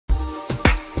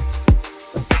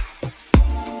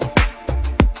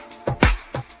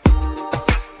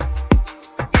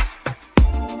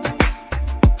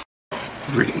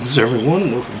Greetings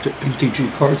everyone, welcome to MTG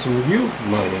Cardz and Review.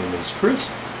 My name is Chris.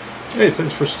 Hey,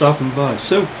 thanks for stopping by.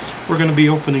 So, we're going to be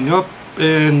opening up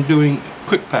and doing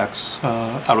quick packs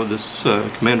out of this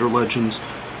Commander Legends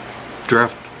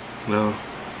draft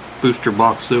booster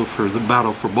box though for the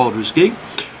battle for Baldur's Gate.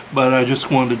 But I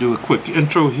just wanted to do a quick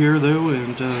intro here though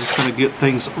and kind of get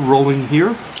things rolling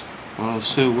here.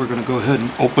 So we're going to go ahead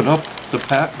and open up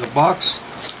the box.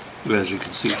 As you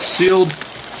can see, it's sealed.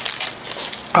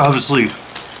 Obviously,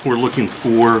 we're looking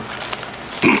for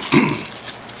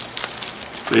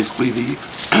basically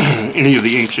any of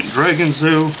the ancient dragons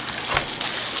though,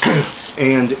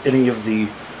 and any of the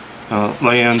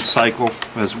land cycle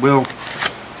as well.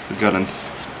 We've got a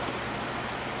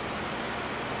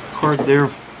card there,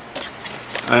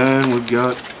 and we've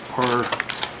got our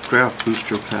draft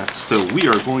booster packs. So we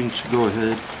are going to go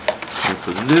ahead and for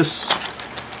this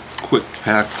quick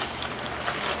pack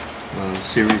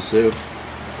series though,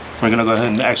 we're going to go ahead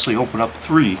and actually open up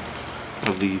 3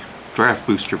 of the draft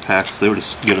booster packs though to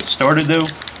get us started though.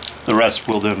 The rest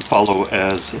will then follow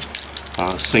as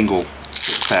single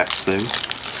packs though,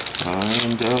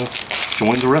 and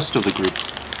join the rest of the group.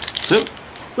 So,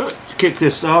 to kick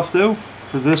this off though,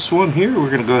 for this one here,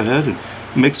 we're going to go ahead and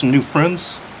make some new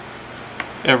friends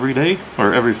every day,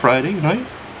 or every Friday night.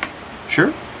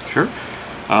 Sure.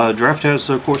 Draft has,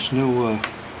 of course, no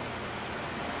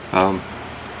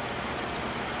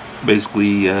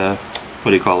basically, what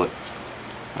do you call it,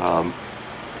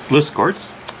 list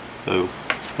cards, so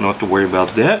we don't have to worry about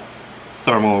that.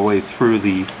 Thumb our way through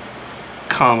the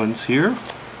commons here.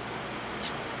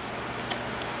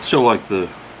 Still like the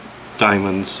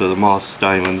diamonds, the moss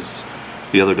diamonds,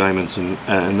 the other diamonds in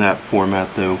that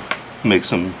format though,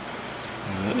 makes them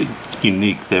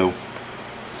unique though.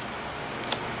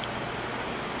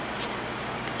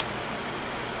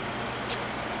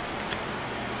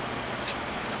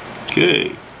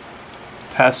 Okay,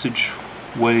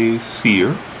 Passageway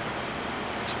Seer,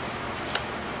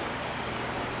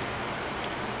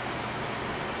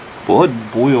 Blood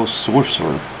Boil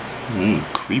Sorcerer,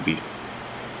 creepy.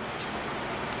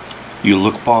 You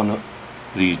look upon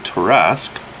the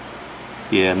Tarask,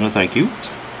 yeah, no thank you.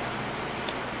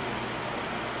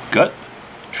 Gut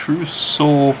True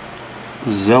Soul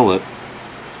Zealot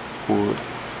for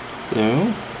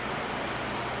there.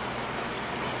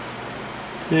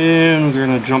 And we're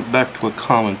going to jump back to a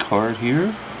common card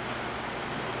here.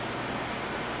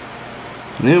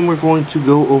 Then we're going to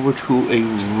go over to a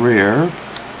rare.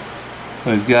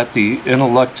 We've got the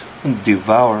Intellect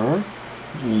Devourer.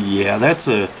 Yeah, that's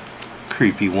a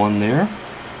creepy one there.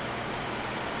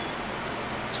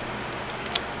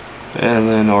 And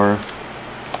then our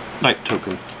Night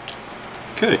Token.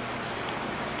 Okay.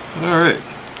 Alright.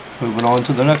 Moving on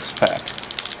to the next pack.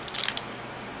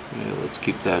 Yeah, let's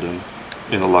keep that in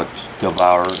Intellect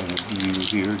Devourer in view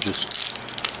here,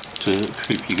 just to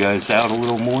creep you guys out a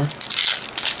little more.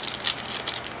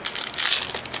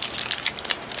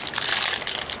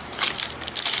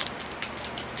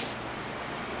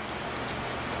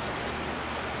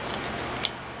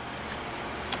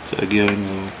 So again,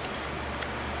 we'll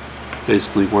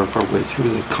basically work our way through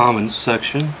the commons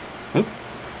section. Oop,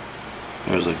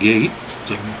 there's a gate,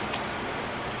 so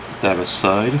put that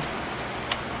aside.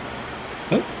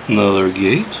 Oh, another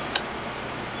gate.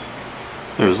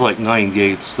 There's like 9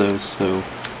 gates though, so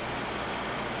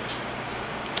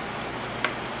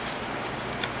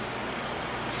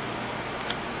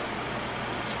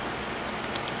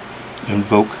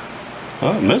invoke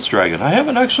Mist Dragon. I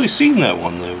haven't actually seen that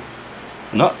one though.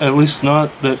 Not, at least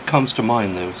not that comes to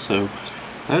mind though. So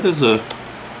that is a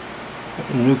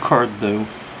new card though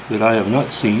that I have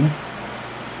not seen.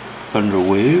 Thunder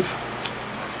Wave.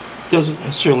 Doesn't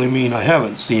necessarily mean I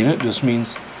haven't seen it, just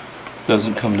means it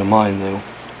doesn't come to mind though.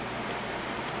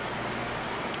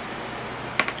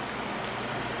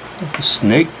 The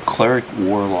Snake Cleric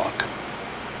Warlock.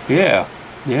 Yeah,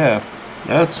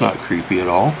 that's not creepy at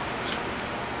all.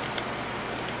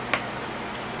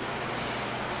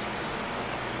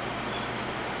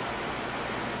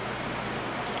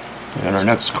 And our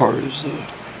next card is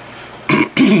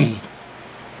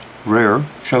Rare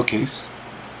Showcase.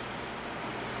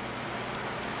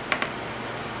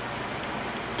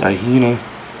 Dahina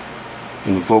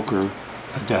Invoker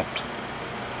Adept.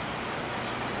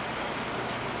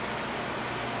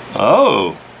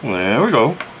 Oh, there we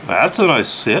go. That's a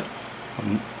nice hit. A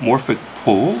Morphic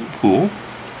Pool.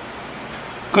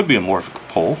 Could be a Morphic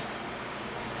Pole.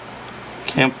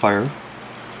 Campfire.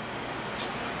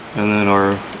 And then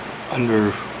our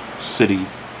Undercity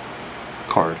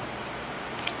card.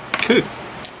 Okay.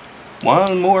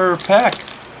 One more pack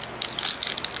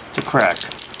to crack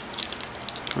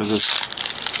for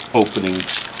this opening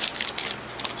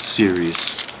series.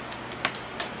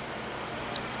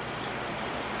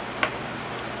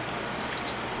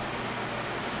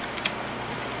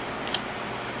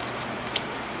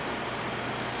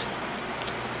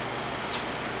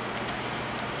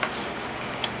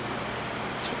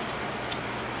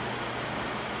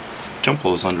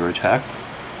 Jumbo is under attack.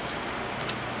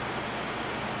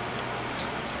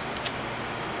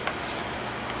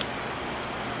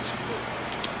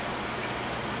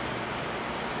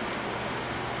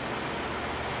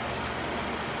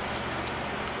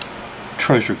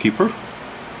 Treasure Keeper,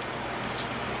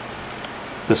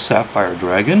 the Sapphire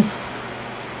Dragon,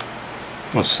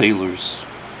 a Sailor's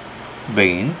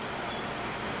Bane,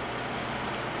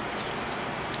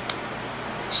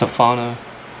 Safana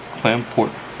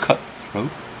Clamport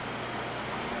Cutthroat,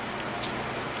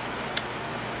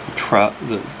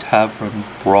 the Tavern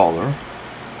Brawler,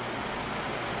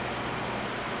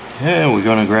 and we're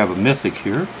going to grab a Mythic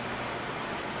here,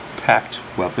 Pact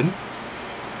Weapon,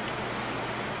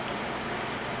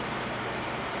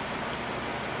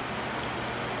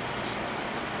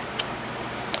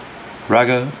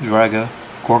 Raga Draga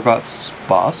Gorgot's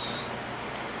Boss,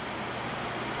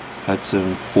 that's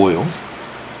in foil,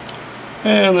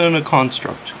 and then a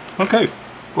Construct. Okay,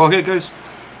 well, okay guys,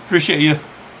 appreciate you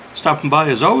stopping by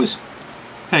as always,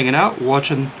 hanging out,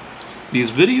 watching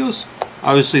these videos.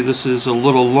 Obviously this is a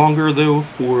little longer though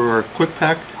for our quick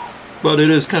pack, but it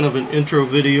is kind of an intro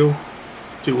video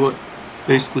to what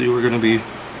basically we're going to be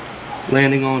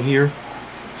landing on here.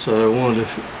 So I wanted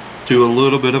to do a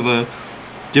little bit of a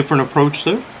different approach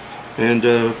there, and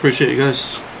appreciate you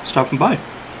guys stopping by.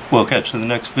 We'll catch you in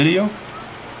the next video.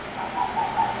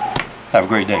 Have a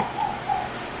great day.